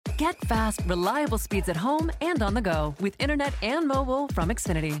Get fast, reliable speeds at home and on the go with internet and mobile from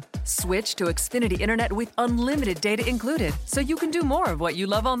Xfinity. Switch to Xfinity Internet with unlimited data included so you can do more of what you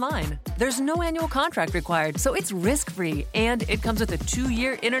love online. There's no annual contract required, so it's risk-free, and it comes with a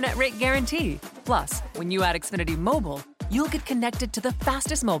 2-year internet rate guarantee. Plus, when you add Xfinity Mobile, you'll get connected to the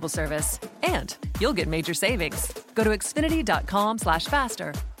fastest mobile service, and you'll get major savings. Go to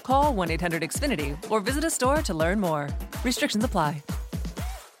Xfinity.com/faster, call 1-800-XFINITY, or visit a store to learn more. Restrictions apply.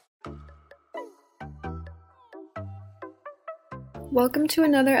 Welcome to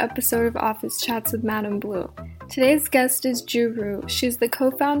another episode of Office Chats with Madame Blue. Today's guest is Ju Rue. She's the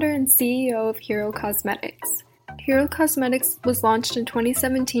co-founder and CEO of Hero Cosmetics. Hero Cosmetics was launched in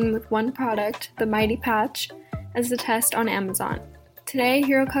 2017 with one product, the Mighty Patch, as a test on Amazon. Today,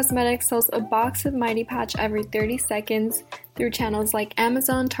 Hero Cosmetics sells a box of Mighty Patch every 30 seconds through channels like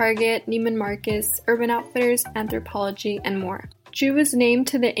Amazon, Target, Neiman Marcus, Urban Outfitters, Anthropologie, and more. Ju was named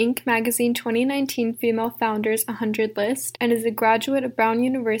to the Inc. magazine 2019 Female Founders 100 list and is a graduate of Brown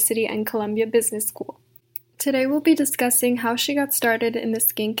University and Columbia Business School. Today we'll be discussing how she got started in the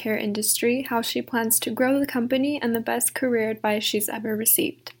skincare industry, how she plans to grow the company, and the best career advice she's ever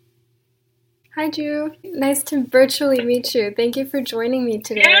received. Hi Ju, nice to virtually meet you. Thank you for joining me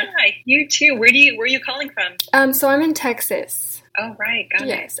today. Yeah, you too. Where are you calling from? So I'm in Texas. Oh, right, got it.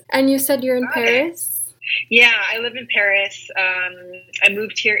 Yes, and you said you're in Paris? Yeah, I live in Paris. I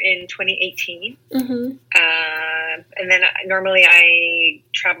moved here in 2018. Mm-hmm. And then normally I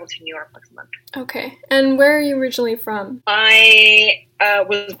travel to New York once a month. Okay. And where are you originally from? I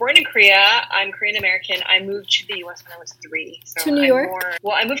was born in Korea. I'm Korean American. I moved to the U.S. when I was 3. So to New York?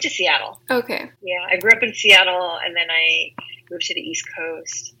 I moved to Seattle. Okay. Yeah, I grew up in Seattle, and then I moved to the East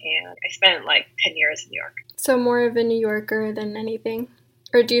Coast, and I spent like 10 years in New York. So more of a New Yorker than anything?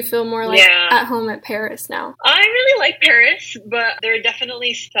 Or do you feel more like at home at Paris now? I really like Paris, but there are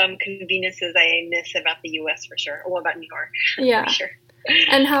definitely some conveniences I miss about the U.S. for sure. Well, about New York. Yeah. For sure.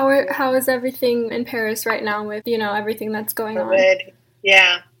 And how is everything in Paris right now with, everything that's going on?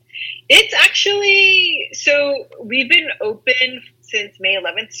 Yeah. It's actually, so we've been open since May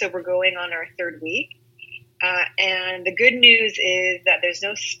 11th, so we're going on our 3rd week. And the good news is that there's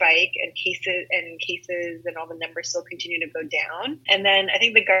no spike and cases and all the numbers still continue to go down. And then I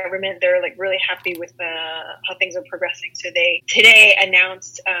think the government, they're like really happy with how things are progressing. So they today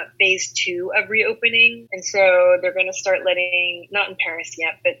announced phase 2 of reopening. And so they're going to start letting, not in Paris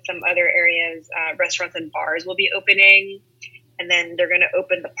yet, but some other areas, restaurants and bars will be opening. And then they're going to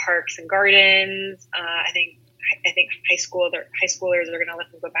open the parks and gardens. I think high schoolers are going to let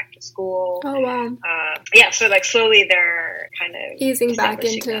them go back to school. Oh, wow. So like slowly they're kind of easing back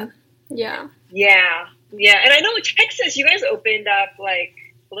into, that. Yeah. And I know Texas, you guys opened up like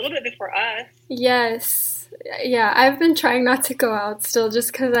a little bit before us. Yes. Yeah, I've been trying not to go out still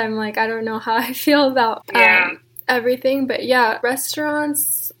just because I'm like, I don't know how I feel about everything. But yeah,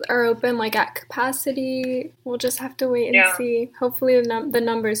 restaurants are open like at capacity. We'll just have to wait and see. Hopefully the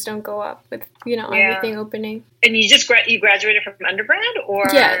numbers don't go up with, everything opening. And you just you graduated from undergrad or?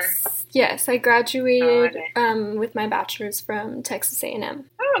 Yes, I graduated with my bachelor's from Texas A&M.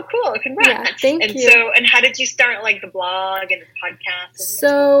 Oh, cool. Congrats. Yeah, thank you. So, and how did you start like the blog and the podcast?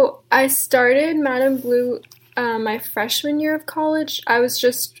 So I started Madame Blue my freshman year of college. I was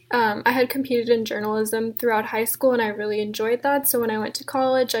just, I had competed in journalism throughout high school and I really enjoyed that. So when I went to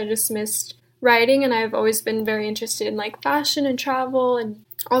college, I just missed writing, and I've always been very interested in like fashion and travel and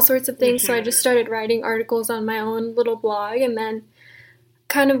all sorts of things. Mm-hmm. So I just started writing articles on my own little blog and then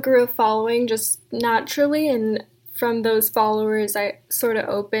kind of grew a following just naturally. And from those followers, I sort of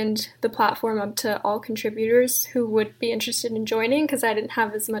opened the platform up to all contributors who would be interested in joining because I didn't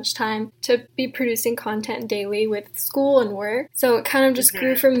have as much time to be producing content daily with school and work. So it kind of just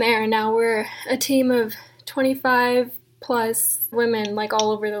grew from there. Now we're a team of 25 plus women like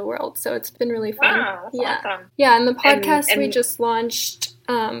all over the world. So it's been really fun. Wow, that's awesome. Yeah, and the podcast we just launched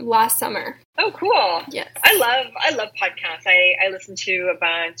last summer. Oh, cool. Yes. I love podcasts. I listen to a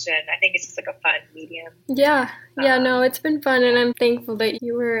bunch, and I think it's just like a fun medium. Yeah. No, it's been fun, and I'm thankful that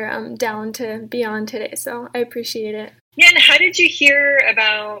you were down to be on today, so I appreciate it. Yeah, and how did you hear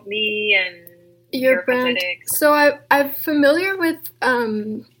about me and your brand? So I'm familiar with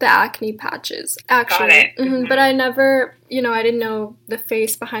the acne patches, actually. Got it. Mm-hmm. But I never, I didn't know the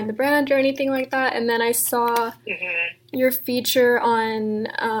face behind the brand or anything like that, and then I saw your feature on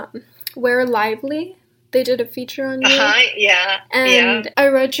Wear Lively. They did a feature on you. Yeah. And I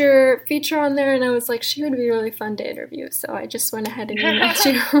read your feature on there, and I was like, she would be really fun to interview. So I just went ahead and emailed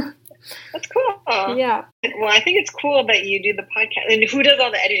you. That's cool. Yeah. Well, I think it's cool that you do the podcast. And who does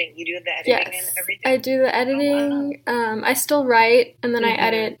all the editing? You do the editing Yes. and everything? I do the editing. Oh, wow. I still write, and then I Mhm.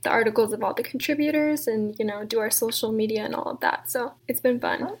 edit the articles of all the contributors and, do our social media and all of that. So it's been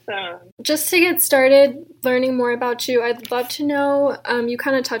fun. Awesome. Just to get started learning more about you, I'd love to know, you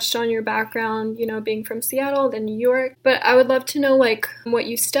kind of touched on your background, being from Seattle, then New York, but I would love to know, like, what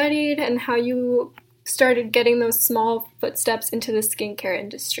you studied and how you started getting those small footsteps into the skincare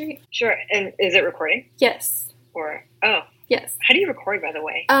industry. Sure. And is it recording? Yes. Or, Yes. how do you record, by the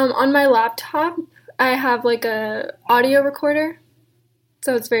way? On my laptop, I have like a audio recorder,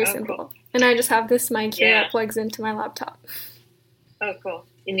 so it's very simple. Cool. And I just have this mic here Yeah. that plugs into my laptop. Oh, cool.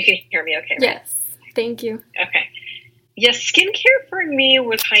 And you can hear me okay, right? Yes. Thank you. Okay. Yes, skincare for me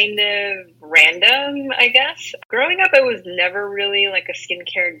was kind of random, I guess. Growing up, I was never really like a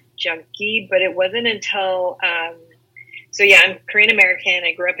skincare junkie, but it wasn't until, I'm Korean American.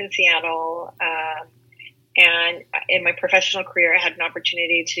 I grew up in Seattle. And in my professional career, I had an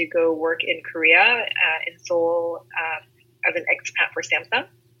opportunity to go work in Korea, in Seoul, as an expat for Samsung.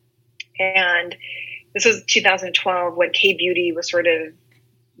 And this was 2012 when K-beauty was sort of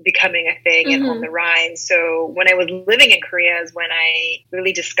becoming a thing and on the rise. So when I was living in Korea is when I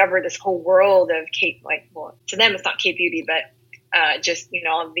really discovered this whole world of to them it's not K-beauty, but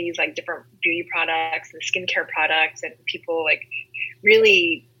all of these like different beauty products and skincare products, and people like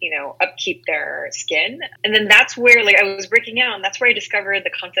really, upkeep their skin. And then that's where like I was breaking out, and that's where I discovered the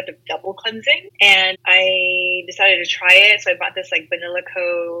concept of double cleansing. And I decided to try it. So I bought this like Vanilla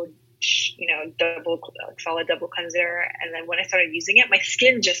Code solid double cleanser. And then when I started using it, my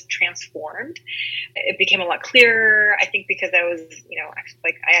skin just transformed. It became a lot clearer. I think because I was,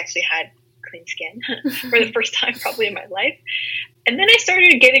 I actually had clean skin for the first time probably in my life. And then I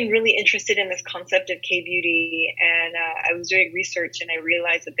started getting really interested in this concept of K-beauty, and I was doing research, and I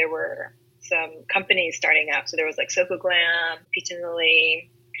realized that there were some companies starting up. So there was like Soko Glam, Peach and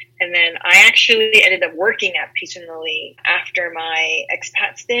Lily. And then I actually ended up working at Peach and Lily after my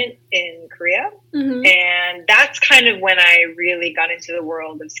expat stint in Korea. Mm-hmm. And that's kind of when I really got into the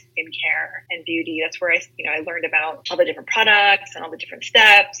world of skincare and beauty. That's where I learned about all the different products and all the different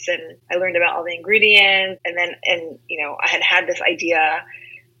steps. And I learned about all the ingredients. And I had this idea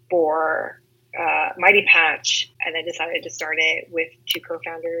for Mighty Patch, and I decided to start it with two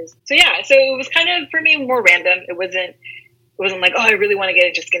co-founders. So it was kind of, for me, more random. It wasn't like, I really want to get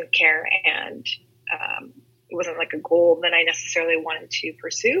into skincare, and it wasn't like a goal that I necessarily wanted to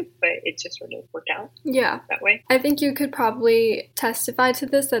pursue, but it just sort of worked out that way. I think you could probably testify to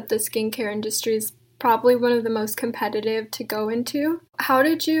this, that the skincare industry is probably one of the most competitive to go into. How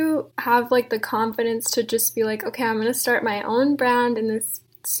did you have like the confidence to just be like, okay, I'm going to start my own brand in this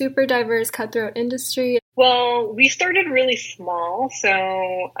super diverse cutthroat industry? Well, we started really small,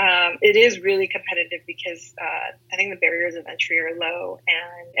 so it is really competitive because I think the barriers of entry are low,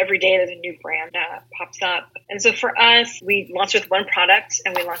 and every day there's a new brand that pops up. And so for us, we launched with one product,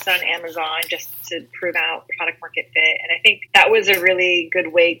 and we launched it on Amazon just to prove out product market fit. And I think that was a really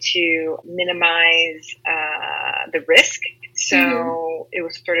good way to minimize the risk. So it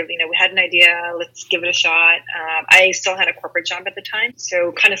was sort of, we had an idea, let's give it a shot. I still had a corporate job at the time,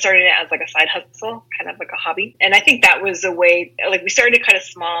 so kind of started it as like a side hustle, kind of like a hobby. And I think that was a way, like we started kind of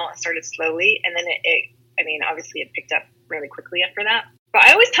small and started slowly. And then obviously it picked up really quickly after that. But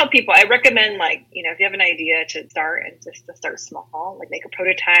I always tell people, I recommend if you have an idea to start, and just to start small, like make a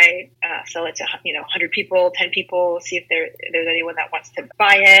prototype, sell it to, 100 people, 10 people, see if there's anyone that wants to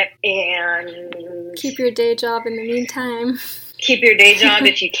buy it, and keep your day job in the meantime. Keep your day job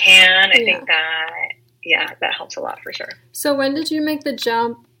if you can. I think that helps a lot for sure. So when did you make the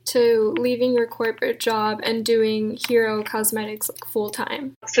jump to leaving your corporate job and doing Hero Cosmetics full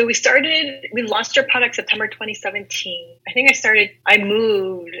time? So we launched our product September 2017. I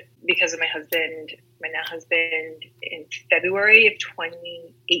moved because of my now husband, in February of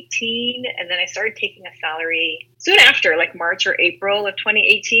 2018. And then I started taking a salary soon after, like March or April of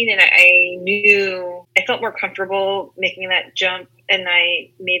 2018. And I knew I felt more comfortable making that jump. And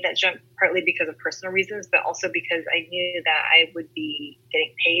I made that jump partly because of personal reasons, but also because I knew that I would be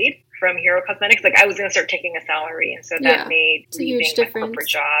getting paid from Hero Cosmetics. Like I was going to start taking a salary. And so that made leaving my corporate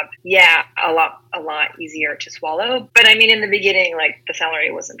job, a lot easier to swallow. But in the beginning, like the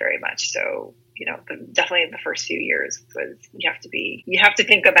salary wasn't very much. So, definitely the first few years was, you have to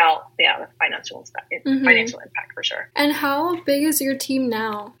think about, the financial impact for sure. And how big is your team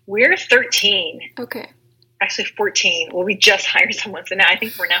now? We're 13. Okay. Actually 14. Well, we just hired someone, so now I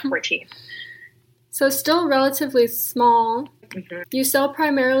think we're now 14. So still relatively small. Mm-hmm. You sell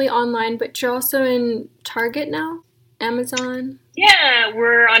primarily online, but you're also in Target now Amazon? Yeah,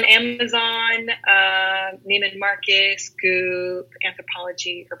 we're on Amazon, Neiman Marcus, Goop,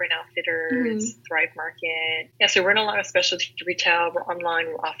 Anthropologie, Urban Outfitters, Thrive Market. Yeah, so we're in a lot of specialty retail. We're online,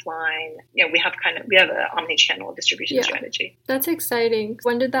 we're offline. Yeah, we have an omni-channel distribution strategy. That's exciting.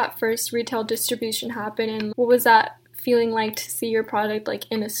 When did that first retail distribution happen, and what was that feeling like to see your product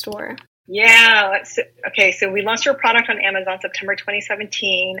like in a store? Yeah. So we launched our product on Amazon September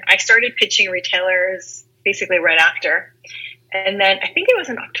 2017. I started pitching retailers basically right after. And then I think it was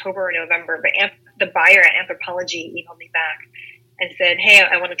in October or November, but the buyer at Anthropologie emailed me back and said, hey,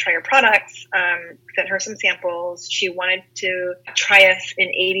 I want to try your products. Sent her some samples. She wanted to try us in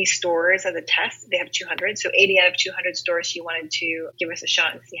 80 stores as a test. They have 200. So 80 out of 200 stores, she wanted to give us a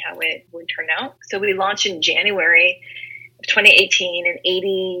shot and see how it would turn out. So we launched in January 2018 in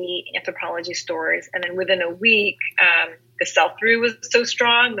 80 Anthropologie stores. And then within a week, the sell-through was so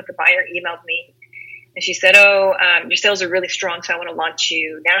strong that the buyer emailed me. And she said, your sales are really strong, so I want to launch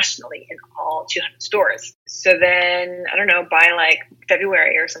you nationally in all 200 stores. So then, I don't know, by like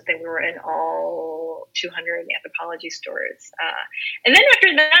February or something, we were in all 200 Anthropologie stores. And then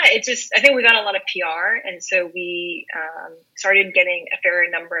after that, I think we got a lot of PR. And so we started getting a fair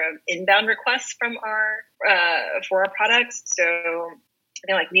number of inbound requests for our products. So I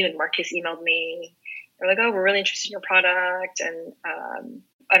think like Neiman Marcus emailed me. They're like, oh, we're really interested in your product. And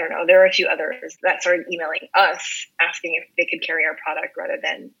I don't know, there were a few others that started emailing us asking if they could carry our product rather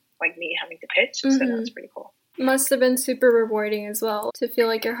than like me having to pitch. So that was pretty cool. Must have been super rewarding as well to feel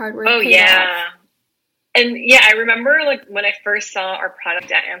like your hard work paid yeah. off. And yeah, I remember like when I first saw our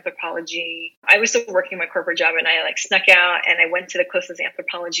product at Anthropologie, I was still working my corporate job and I like snuck out and I went to the closest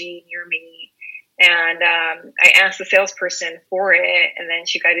Anthropologie near me. And I asked the salesperson for it, and then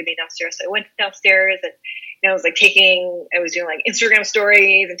she guided me downstairs. So I went downstairs, and I was doing like Instagram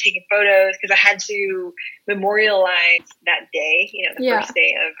stories and taking photos because I had to memorialize that day, the first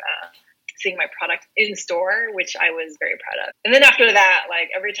day of seeing my product in store, which I was very proud of. And then after that, like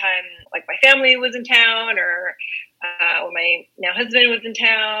every time like my family was in town or when my now husband was in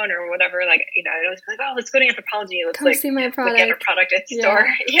town or whatever, like, I was like, oh, let's go to Anthropologie. Let's come see my product. Look at our product at the store.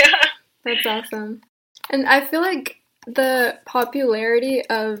 Yeah. That's awesome. And I feel like the popularity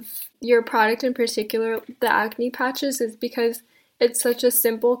of your product, in particular, the acne patches, is because it's such a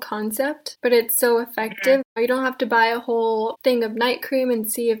simple concept, but it's so effective. You don't have to buy a whole thing of night cream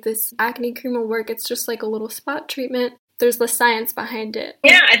and see if this acne cream will work. It's just like a little spot treatment. There's less science behind it.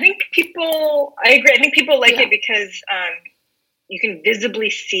 Yeah, I agree. I think people like it because you can visibly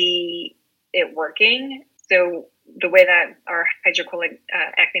see it working. So the way that our hydrocolloid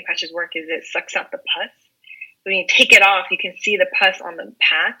acne patches work is it sucks out the pus. So when you take it off, you can see the pus on the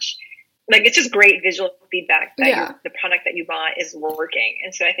patch. Like, it's just great visual feedback that the product that you bought is working.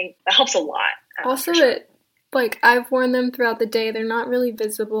 And so I think that helps a lot. Also, I've worn them throughout the day. They're not really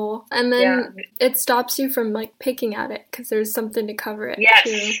visible. And then it stops you from, picking at it because there's something to cover it,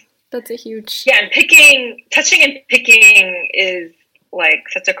 too. That's a huge... Yeah, and touching and picking is,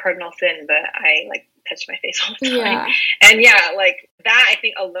 such a cardinal sin, but I, touch my face all the time. Yeah. And, that, I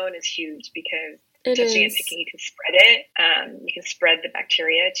think, alone is huge because touching and picking, you can spread it. You can spread the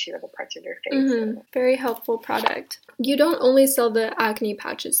bacteria to other parts of your face. Mm-hmm. Very helpful product. You don't only sell the acne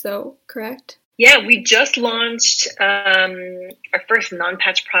patches, though, correct? Yeah, we just launched our first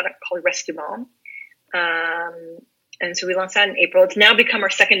non-patch product called Rescue Balm. And so we launched that in April. It's now become our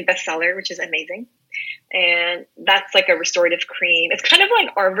second bestseller, which is amazing. And that's like a restorative cream. It's kind of like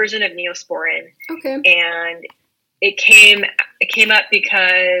our version of Neosporin. Okay. And it came up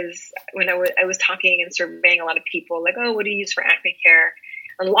because when I was talking and surveying a lot of people, like, oh, what do you use for acne care?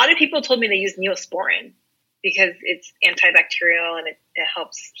 And a lot of people told me they use Neosporin because it's antibacterial and it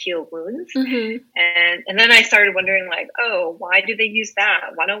helps heal wounds. Mm-hmm. And then I started wondering, oh, why do they use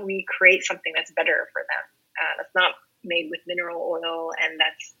that? Why don't we create something that's better for them? That's not made with mineral oil and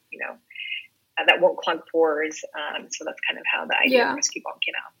that's, that won't clog pores. So that's kind of how the idea of Rescue Balm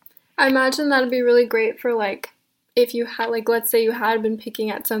came out. I imagine that'd be really great for if you had, let's say you had been picking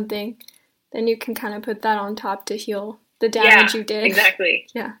at something, then you can kind of put that on top to heal the damage you did. Exactly.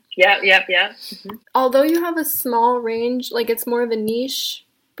 Yeah. Yeah. Mm-hmm. Although you have a small range, it's more of a niche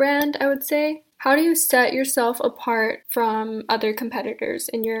brand, I would say. How do you set yourself apart from other competitors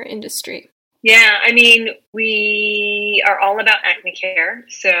in your industry? Yeah, we are all about acne care.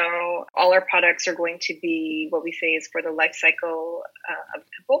 So all our products are going to be what we say is for the life cycle of the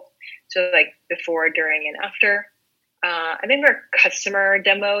pimple. So before, during, and after. I think our customer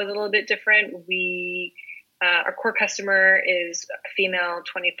demo is a little bit different. Our core customer is female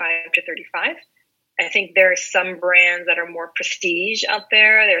 25 to 35. I think there are some brands that are more prestige out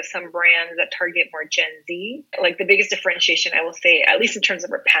there. There are some brands that target more Gen Z. Like the biggest differentiation, I will say, at least in terms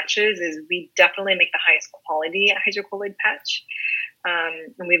of our patches, is we definitely make the highest quality hydrocolloid patch.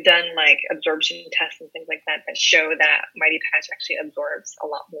 And we've done like absorption tests and things like that that show that Mighty Patch actually absorbs a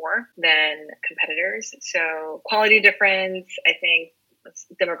lot more than competitors. So quality difference, I think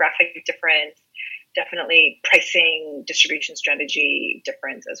demographic difference, definitely pricing, distribution strategy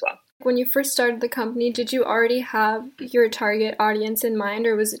difference as well. When you first started the company, did you already have your target audience in mind,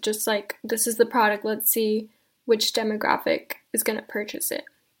 or was it just like, this is the product, let's see which demographic is going to purchase it?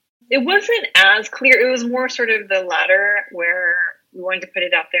 It wasn't as clear. It was more sort of the latter, where we wanted to put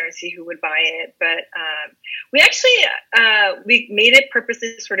it out there and see who would buy it. But we actually, we made it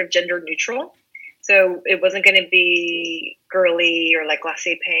purposely sort of gender neutral. So it wasn't going to be girly or like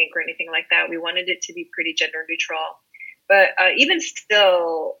glacé pink or anything like that. We wanted it to be pretty gender neutral. But even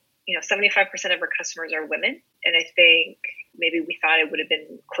still, 75% of our customers are women. And I think maybe we thought it would have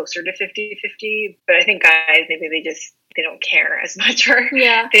been closer to 50-50. But I think guys, maybe they don't care as much, or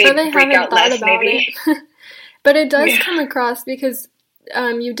they break out less maybe. But it does come across because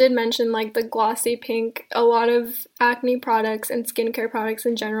you did mention like the glossy pink. A lot of acne products and skincare products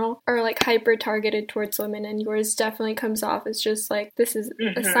in general are like hyper targeted towards women, and yours definitely comes off as just like, this is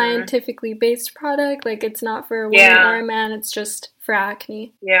a scientifically based product. Like it's not for a woman or a man, it's just for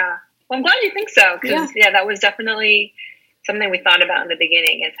acne. Yeah. Well, I'm glad you think so, because that was definitely something we thought about in the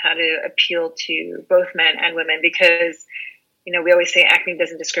beginning, is how to appeal to both men and women, because we always say acne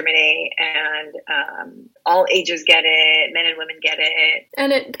doesn't discriminate, and all ages get it, men and women get it.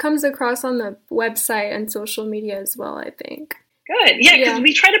 And it comes across on the website and social media as well, I think. Good. Yeah, because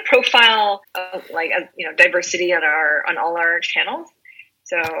we try to profile diversity on all our channels.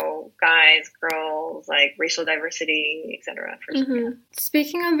 So guys, girls, like racial diversity, etc.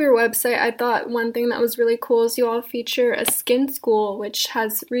 Speaking of your website, I thought one thing that was really cool is you all feature a skin school, which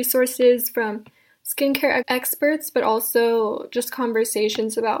has resources from skincare experts, but also just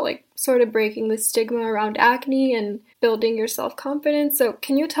conversations about like sort of breaking the stigma around acne and building your self-confidence. So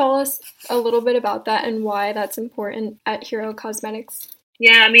can you tell us a little bit about that and why that's important at Hero Cosmetics?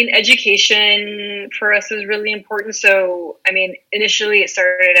 Yeah, education for us is really important. So, initially it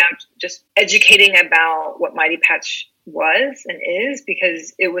started out just educating about what Mighty Patch was and is,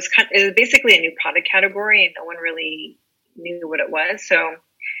 because it was basically a new product category and no one really knew what it was. So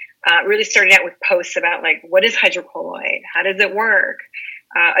really started out with posts about like, what is hydrocolloid? How does it work?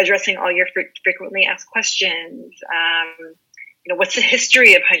 Addressing all your frequently asked questions. What's the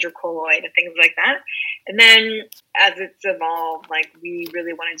history of hydrocolloid and things like that. And then as it's evolved, like we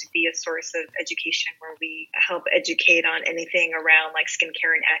really wanted to be a source of education where we help educate on anything around like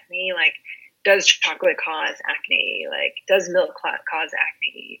skincare and acne. Like, does chocolate cause acne? Like, does milk cause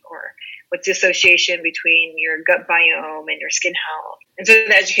acne? Or what's the association between your gut biome and your skin health? And so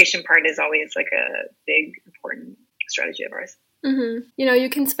the education part is always like a big, important strategy of ours. You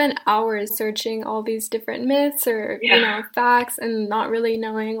can spend hours searching all these different myths or, facts and not really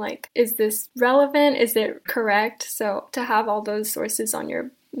knowing, like, is this relevant? Is it correct? So to have all those sources on your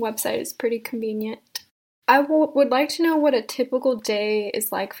website is pretty convenient. I would like to know what a typical day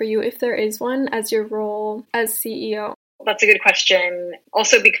is like for you, if there is one, as your role as CEO. That's a good question.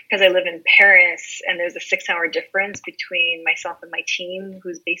 Also, because I live in Paris and there's a 6-hour difference between myself and my team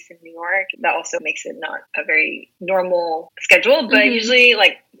who's based in New York, that also makes it not a very normal schedule. But usually,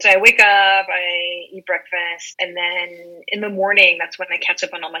 so I wake up, I eat breakfast, and then in the morning, that's when I catch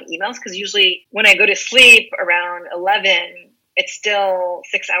up on all my emails. Because usually when I go to sleep around 11, it's still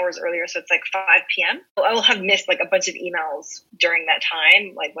 6 hours earlier, so it's like 5 p.m. I will have missed like a bunch of emails during that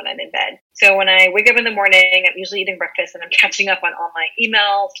time, like when I'm in bed. So when I wake up in the morning, I'm usually eating breakfast and I'm catching up on all my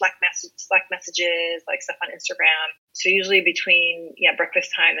emails, Slack messages, like stuff on Instagram. So usually between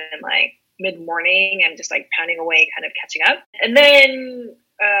breakfast time and like mid-morning, I'm just like pounding away, kind of catching up. And then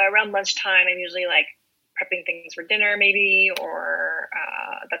around lunchtime, I'm usually like prepping things for dinner maybe, or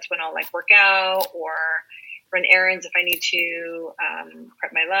that's when I'll like work out or run errands if I need to,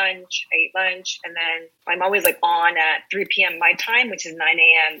 prep my lunch, I eat lunch, and then I'm always like on at 3 p.m. my time, which is 9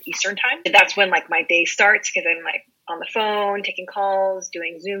 a.m. Eastern time. And that's when like my day starts, because I'm like on the phone, taking calls,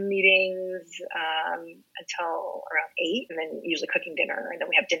 doing Zoom meetings until around 8, and then usually cooking dinner, and then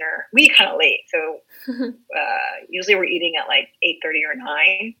we have dinner. We eat kind of late, so usually we're eating at like 8:30 or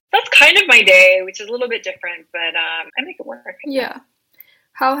 9. That's kind of my day, which is a little bit different, but I make it work. Yeah.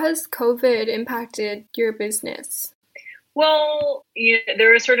 How has COVID impacted your business? Well,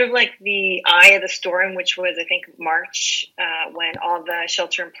 there was sort of like the eye of the storm, which was, I think, March, when all the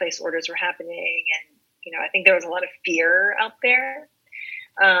shelter-in-place orders were happening. And, I think there was a lot of fear out there.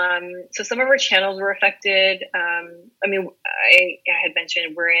 So some of our channels were affected. I mean, I had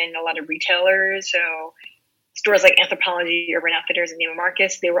mentioned we're in a lot of retailers. So stores like Anthropologie, Urban Outfitters, and Neiman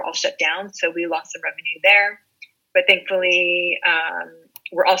Marcus, they were all shut down. So we lost some revenue there. But thankfully,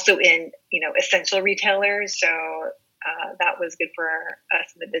 we're also in, essential retailers. So that was good for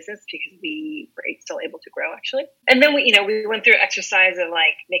us in the business because we were still able to grow, actually. And then we went through an exercise of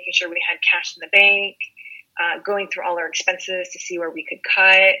like making sure we had cash in the bank, going through all our expenses to see where we could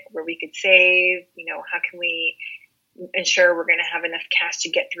cut, where we could save, how can we ensure we're going to have enough cash to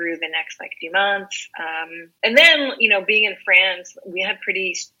get through the next few months. And then, being in France, we had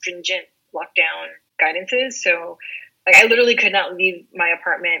pretty stringent lockdown guidances. So I literally could not leave my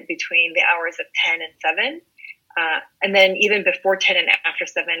apartment between the hours of 10 and 7. And then even before 10 and after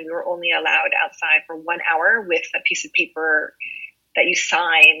 7, we were only allowed outside for 1 hour with a piece of paper that you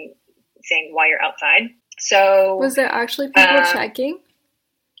sign saying why you're outside. So was there actually people checking?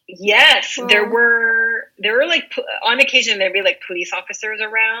 Yes, wow. There were on occasion there'd be police officers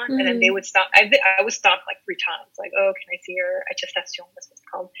around, and then they would stop. I was stopped 3 times. Oh, can I see your attestation? That's what it's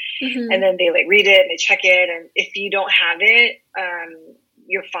called. And then they read it and they check it, and if you don't have it,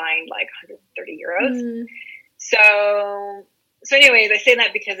 you're fined 130 euros. So anyways, I say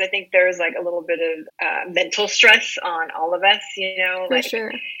that because I think there's a little bit of mental stress on all of us. For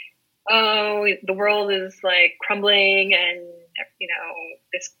sure. Oh, the world is crumbling, and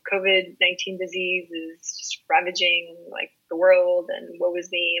this COVID-19 disease is just ravaging the world, and woe is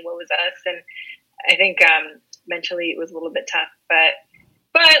me and woe is us. And I think mentally it was a little bit tough, but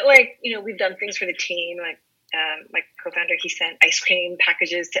we've done things for the team. My co-founder, he sent ice cream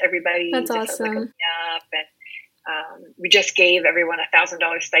packages to everybody. That's awesome. And we just gave everyone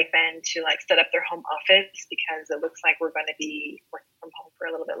 $1,000 stipend to set up their home office because it looks like we're going to be working from home for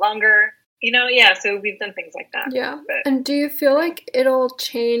a little bit longer. So we've done things like that. Yeah. And do you feel like it'll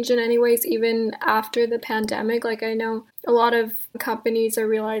change in any ways even after the pandemic? I know a lot of companies are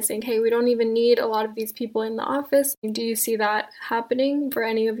realizing, hey, we don't even need a lot of these people in the office. Do you see that happening for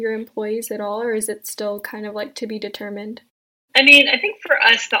any of your employees at all, or is it still kind of to be determined? I mean, I think for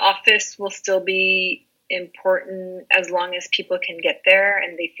us, the office will still be important as long as people can get there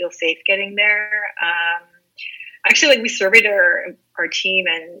and they feel safe getting there. Actually, we surveyed our team,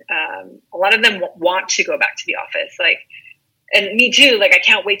 and a lot of them want to go back to the office. And me too. I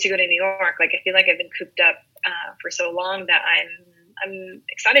can't wait to go to New York. I feel like I've been cooped up for so long that I'm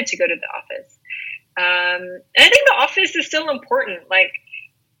excited to go to the office. And I think the office is still important.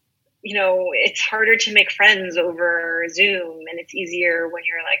 It's harder to make friends over Zoom, and it's easier when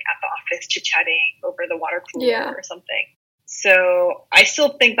you're at the office chit-chatting over the water cooler or something. So I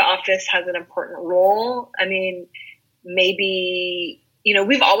still think the office has an important role. I mean, maybe,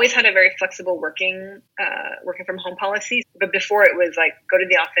 we've always had a very flexible working from home policy, but before it was go to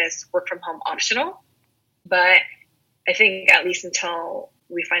the office, work from home optional. But I think at least until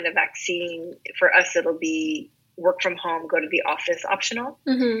we find a vaccine, for us, it'll be work from home, go to the office optional.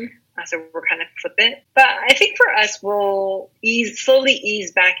 So we're kind of flip it. But I think for us, we'll slowly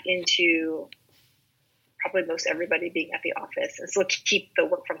ease back into probably most everybody being at the office and still keep the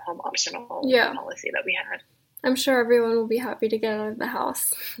work from home optional policy that we had. I'm sure everyone will be happy to get out of the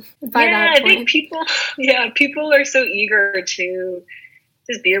house by that point. I think people are so eager to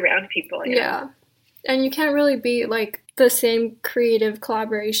just be around people. Yeah. And you can't really beat the same creative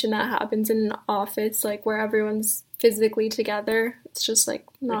collaboration that happens in an office, where everyone's physically together. It's just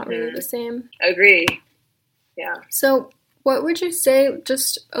not really the same. Agree. Yeah. So what would you say,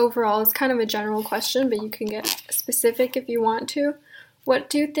 just overall, it's kind of a general question, but you can get specific if you want to. What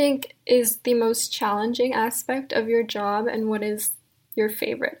do you think is the most challenging aspect of your job, and what is your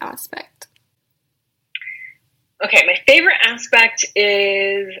favorite aspect? Okay, my favorite aspect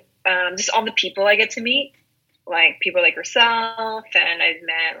is just all the people I get to meet, people like yourself, and I've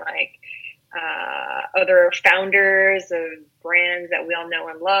met other founders of brands that we all know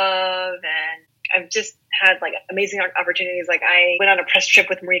and love, and I've just had amazing opportunities. I went on a press trip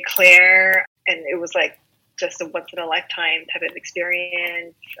with Marie Claire, and it was just a once in a lifetime type of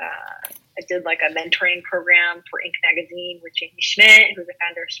experience. I did a mentoring program for Inc. magazine with Jamie Schmidt, who's the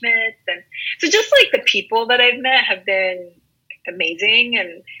founder of Schmidt. And so just the people that I've met have been amazing,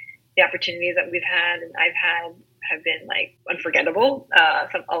 and the opportunities that we've had and I've had have been unforgettable.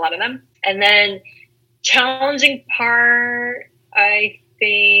 A lot of them. And then challenging part, I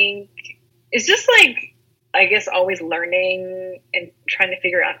think, is just I guess always learning and trying to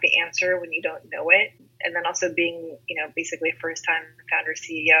figure out the answer when you don't know it. And then also being, basically first time founder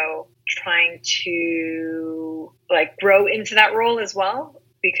CEO, trying to grow into that role as well.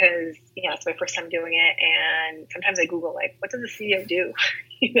 because, it's my first time doing it. And sometimes I Google, like, what does the CEO do?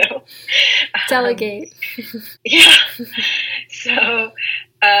 you know? Delegate. Yeah. So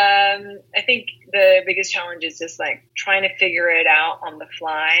I think the biggest challenge is just like trying to figure it out on the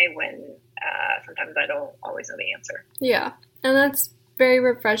fly when sometimes I don't always know the answer. Yeah. And that's very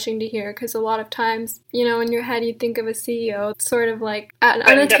refreshing to hear, because a lot of times, in your head you think of a CEO, it's sort of like an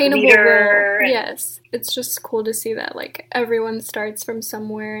unattainable role. Yes. It's just cool to see that like everyone starts from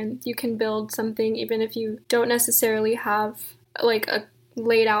somewhere and you can build something even if you don't necessarily have like a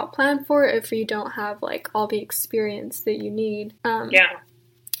laid out plan for it, if you don't have like all the experience that you need.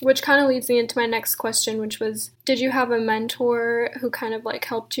 Which kind of leads me into my next question, which was, did you have a mentor who kind of like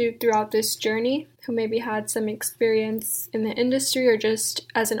helped you throughout this journey, who maybe had some experience in the industry or just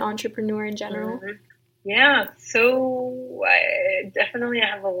as an entrepreneur in general? Mm-hmm. Yeah, so I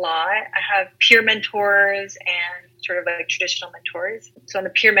have a lot. I have peer mentors and sort of like traditional mentors. So on the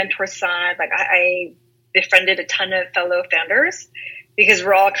peer mentor side, like I befriended a ton of fellow founders because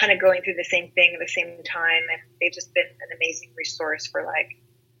we're all kind of going through the same thing at the same time. And they've just been an amazing resource for like,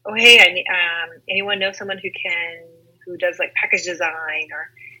 oh, hey, anyone know someone who does like package design,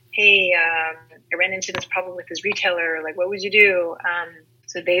 or hey, I ran into this problem with this retailer. Like, what would you do?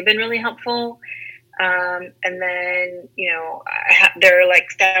 So they've been really helpful. And then, there are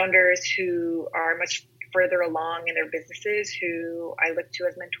like founders who are much further along in their businesses who I look to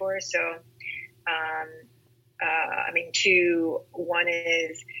as mentors. So, one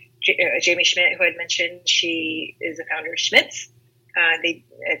is Jamie Schmidt, who I'd mentioned. She is the founder of Schmidt's.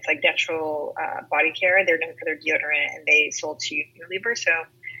 It's like natural body care. They're known for their deodorant, and they sold to Unilever. So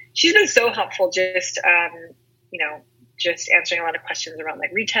she's been so helpful, just answering a lot of questions around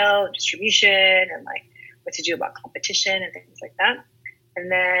like retail, distribution, and like what to do about competition and things like that.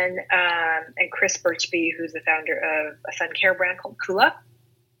 And then and Chris Birchby, who's the founder of a sun care brand called Kula.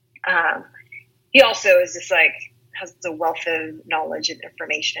 He also is just like has a wealth of knowledge and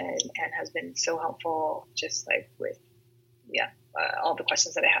information, and has been so helpful just like with all the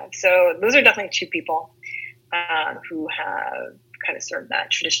questions that I have. So those are definitely two people who have kind of served that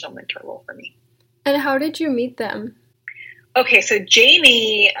traditional mentor role for me. And how did you meet them? Okay, so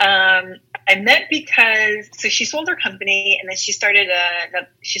Jamie, I met because she sold her company, and then she started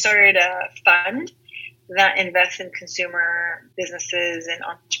a fund that invests in consumer businesses and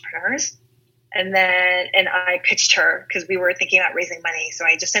entrepreneurs. And I pitched her because we were thinking about raising money. So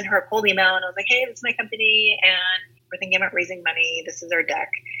I just sent her a cold email, and I was like, hey, this is my company, and we're thinking about raising money. This is our deck.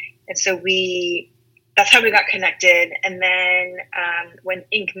 And so that's how we got connected. And then when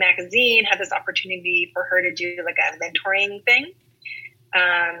Inc. magazine had this opportunity for her to do like a mentoring thing,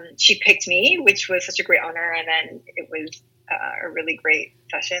 she picked me, which was such a great honor. And then it was a really great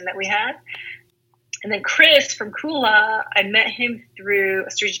session that we had. And then Chris from Kula, I met him through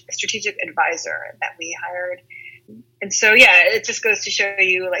a strategic advisor that we hired. And so, it just goes to show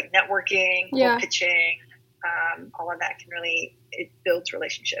you like networking, pitching, all of that it builds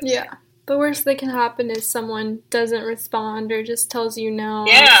relationships. Yeah. The worst that can happen is someone doesn't respond or just tells you no.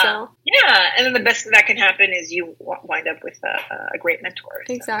 Yeah. Yeah. And then the best that can happen is you wind up with a great mentor.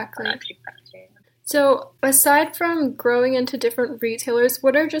 Exactly. So aside from growing into different retailers,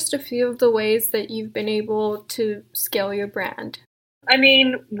 what are just a few of the ways that you've been able to scale your brand? I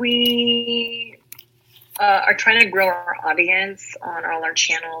mean, we are trying to grow our audience on all our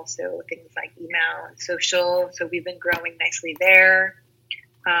channels. So things like email and social. So we've been growing nicely there.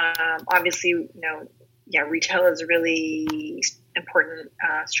 Obviously, retail is a really important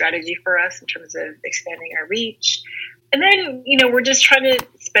strategy for us in terms of expanding our reach. And then, we're just trying to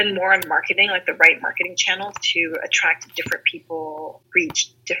spend more on marketing, like the right marketing channels to attract different people,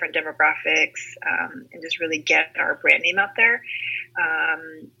 reach different demographics, and just really get our brand name out there.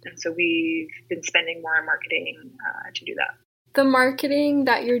 And so we've been spending more on marketing to do that. The marketing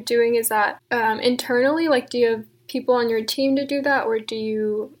that you're doing, is that internally? Like, do you have people on your team to do that, or do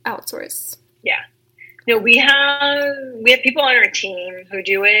you outsource? Yeah. No, we have people on our team who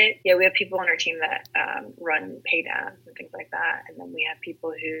do it. Yeah, we have people on our team that run paid ads and things like that, and then we have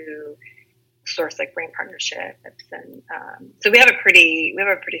people who source like brand partnerships, and so we have a pretty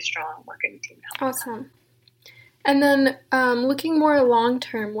strong marketing team. Awesome. And then looking more long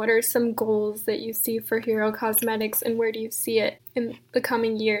term, what are some goals that you see for Hero Cosmetics, and where do you see it in the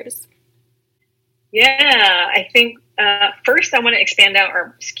coming years? Yeah, I think first I want to expand out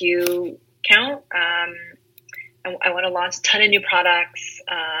our SKU count. I want to launch a ton of new products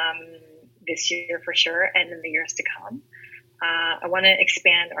this year for sure, and in the years to come. I want to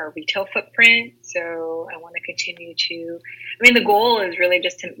expand our retail footprint. So I want to continue the goal is really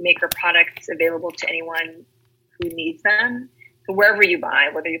just to make our products available to anyone who needs them, wherever you buy,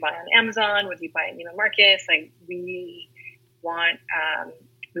 whether you buy on Amazon, whether you buy at Neiman Marcus, like we want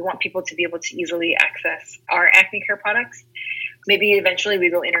people to be able to easily access our acne care products. Maybe eventually we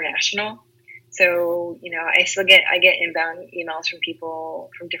go international. So, you know, I get inbound emails from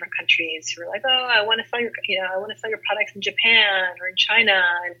people from different countries who are like, oh, I want to sell your products in Japan or in China.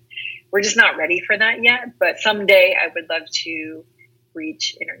 And we're just not ready for that yet. But someday I would love to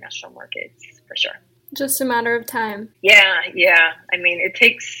reach international markets for sure. Just a matter of time. Yeah. I mean, it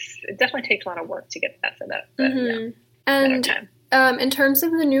definitely takes a lot of work to get that set up. But yeah, and time. In terms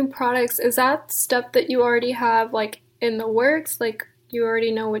of the new products, is that stuff that you already have like in the works? Like you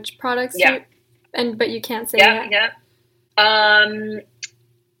already know which products but you can't say that? Yeah.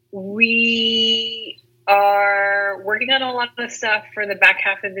 We are working on a lot of stuff for the back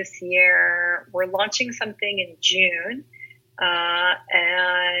half of this year. We're launching something in June.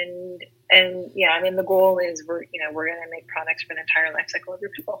 And yeah, I mean, the goal is we're going to make products for the entire life cycle of your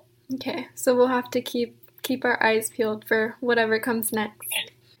pimple. Okay. So we'll have to keep our eyes peeled for whatever comes next.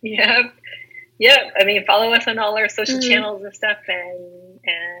 Yep. I mean, follow us on all our social channels and stuff, and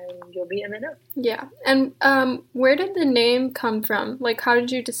you'll be in the know. Yeah. And where did the name come from? Like, how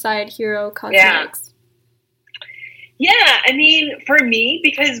did you decide Hero Cosmetics? Yeah. I mean, for me,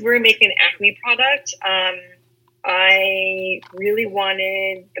 because we're making an acne product, I really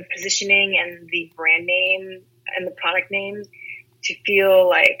wanted the positioning and the brand name and the product name to feel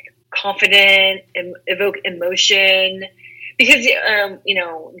like confident and evoke emotion, because you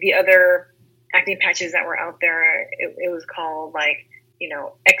know, the other acne patches that were out there, it was called like, you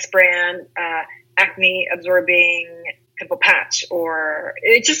know, X brand acne absorbing pimple patch, or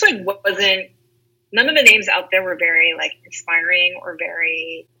it just like wasn't, none of the names out there were very like inspiring or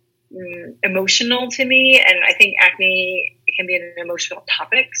very emotional to me. And I think acne can be an emotional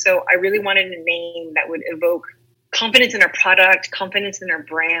topic, so I really wanted a name that would evoke confidence in our product, confidence in our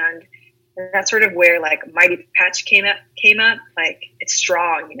brand. And that's sort of where like Mighty Patch came up. Like, it's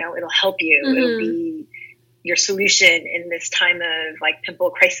strong, you know, it'll help you. It'll be your solution in this time of like pimple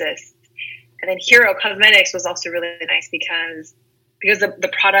crisis. And then Hero Cosmetics was also really nice because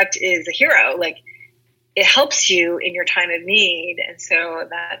the product is a hero. Like, it helps you in your time of need. And so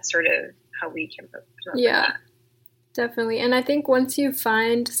that's sort of how we came up with that. Definitely. And I think once you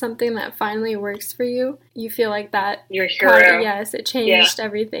find something that finally works for you, you feel like that. Your hero. Yes, it changed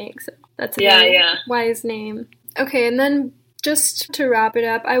everything. So that's a very wise name. Okay, and then just to wrap it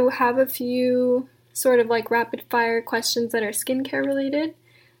up, I will have a few sort of like rapid fire questions that are skincare related.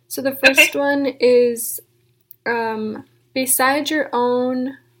 So the first one is, besides your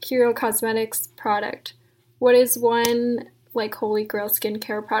own Hero Cosmetics product, what is one like holy grail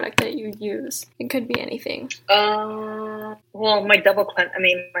skincare product that you use? It could be anything. Well, my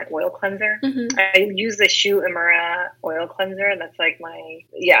my oil cleanser. I use the Shu Uemura oil cleanser. That's like I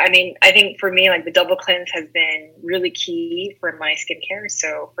think for me, like the double cleanse has been really key for my skincare.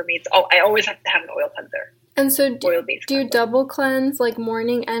 So for me, I always have to have an oil cleanser. And so do you double cleanse like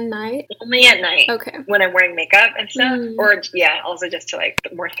morning and night? Only at night. Okay. When I'm wearing makeup and stuff. Or also just to like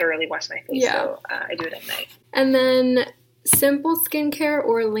more thoroughly wash my face. Yeah. So I do it at night. And then simple skincare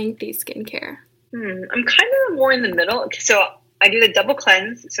or lengthy skincare? I'm kind of more in the middle. So I do the double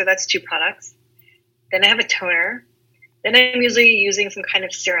cleanse. So that's 2 products. Then I have a toner. Then I'm usually using some kind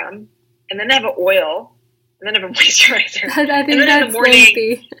of serum. And then I have an oil. And then I have a moisturizer. I think that's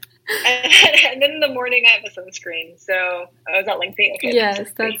lengthy. And then in the morning, I have a sunscreen. So, is that lengthy? Okay,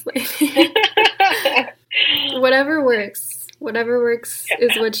 yes, that's lengthy. Whatever works. Whatever works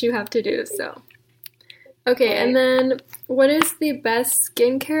is what you have to do. So, okay. And then what is the best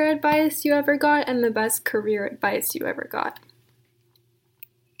skincare advice you ever got and the best career advice you ever got?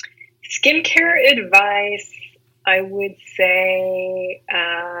 Skincare advice, I would say,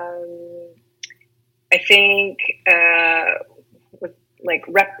 I think,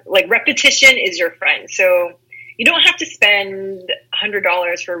 repetition is your friend. So you don't have to spend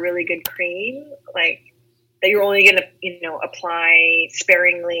 $100 for a really good cream, like that you're only going to, apply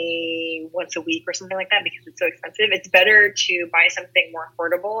sparingly once a week or something like that, because it's so expensive. It's better to buy something more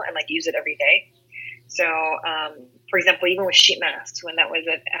affordable and like use it every day. So, for example, even with sheet masks, when that was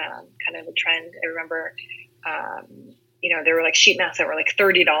kind of a trend, I remember, there were like sheet masks that were like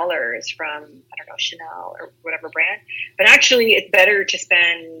 $30 from, I don't know, Chanel or whatever brand. But actually, it's better to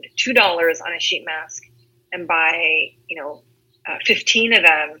spend $2 on a sheet mask and buy, 15 of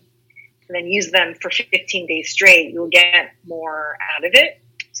them and then use them for 15 days straight. You'll get more out of it.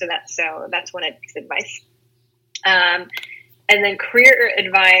 So that's one advice. And then career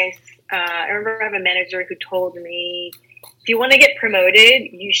advice. I remember I have a manager who told me, if you want to get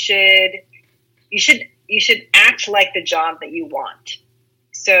promoted, you should you should act like the job that you want.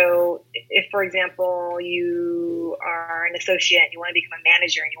 So if, for example, you are an associate and you want to become a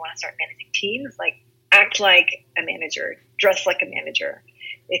manager and you want to start managing teams, like act like a manager, dress like a manager.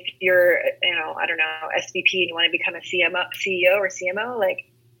 If you're, I don't know, SVP and you want to become a CEO or CMO, like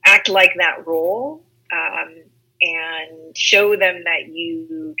act like that role, and show them that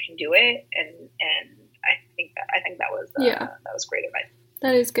you can do it. And I think that was great advice.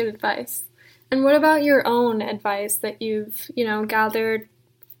 That is good advice. And what about your own advice that you've, gathered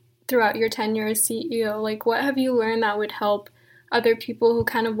throughout your tenure as CEO? Like, what have you learned that would help other people who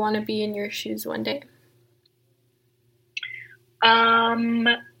kind of want to be in your shoes one day?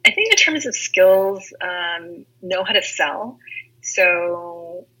 I think in terms of skills, know how to sell.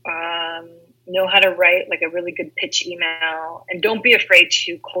 So, know how to write like a really good pitch email, and don't be afraid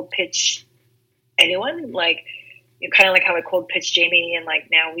to cold pitch anyone. Like, kind of like how I cold pitched Jamie, and like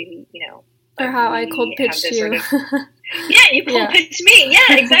now we, or how I cold pitched you. Sort of, yeah, you cold pitched me.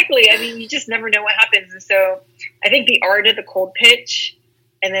 Yeah, exactly. I mean, you just never know what happens. And so I think the art of the cold pitch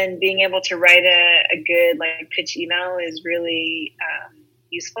and then being able to write a good like pitch email is really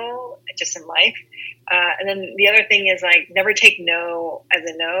useful just in life. And then the other thing is like never take no as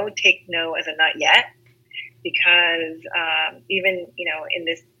a no, take no as a not yet, because even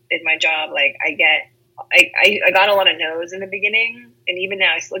in my job, like I got a lot of no's in the beginning, and even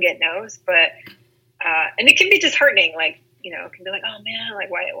now I still get no's, but and it can be disheartening, like it can be like, oh man, like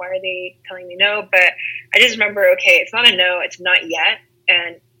why are they telling me no? But I just remember, okay, it's not a no, it's not yet.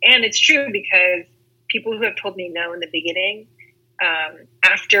 And it's true, because people who have told me no in the beginning,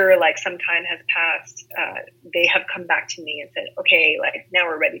 after like some time has passed, they have come back to me and said, okay, like now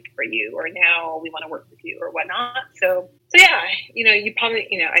we're ready for you, or now we want to work with you, or whatnot. So yeah, you probably,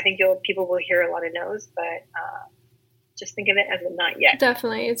 I think people will hear a lot of no's, but just think of it as a not yet.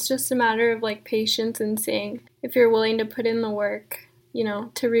 Definitely. It's just a matter of like patience and seeing if you're willing to put in the work,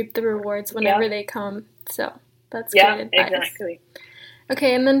 to reap the rewards whenever they come. So that's good advice. Exactly.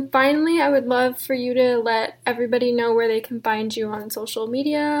 Okay, and then finally, I would love for you to let everybody know where they can find you on social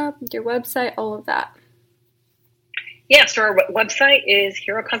media, your website, all of that. Yeah, so our website is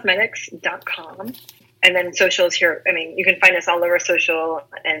herocosmetics.com. And then social is here. I mean, you can find us all over social,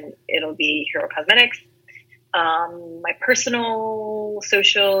 and it'll be Hero Cosmetics. My personal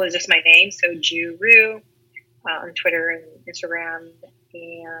social is just my name, so Ju Rue, on Twitter and Instagram.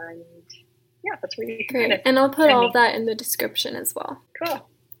 And yeah, that's where you can find it. And I'll put all of that in the description as well. Cool.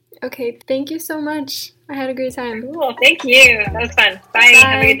 Okay, thank you so much. I had a great time. Cool, thank you. That was fun. Bye.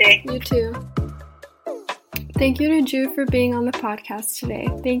 Have a good day. You too. Thank you to Ju for being on the podcast today.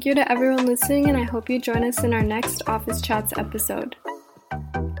 Thank you to everyone listening, and I hope you join us in our next Office Chats episode.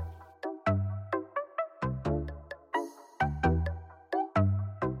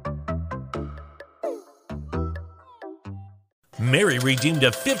 Mary redeemed a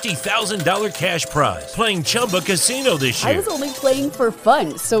 $50,000 cash prize playing Chumba Casino this year. I was only playing for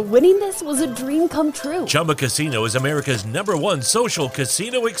fun, so winning this was a dream come true. Chumba Casino is America's #1 social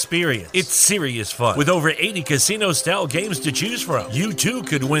casino experience. It's serious fun. With over 80 casino-style games to choose from, you too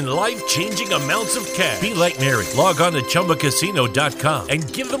could win life-changing amounts of cash. Be like Mary. Log on to ChumbaCasino.com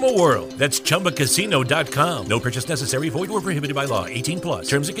and give them a whirl. That's ChumbaCasino.com. No purchase necessary. Void or prohibited by law. 18+.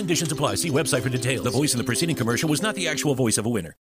 Terms and conditions apply. See website for details. The voice in the preceding commercial was not the actual voice of a winner.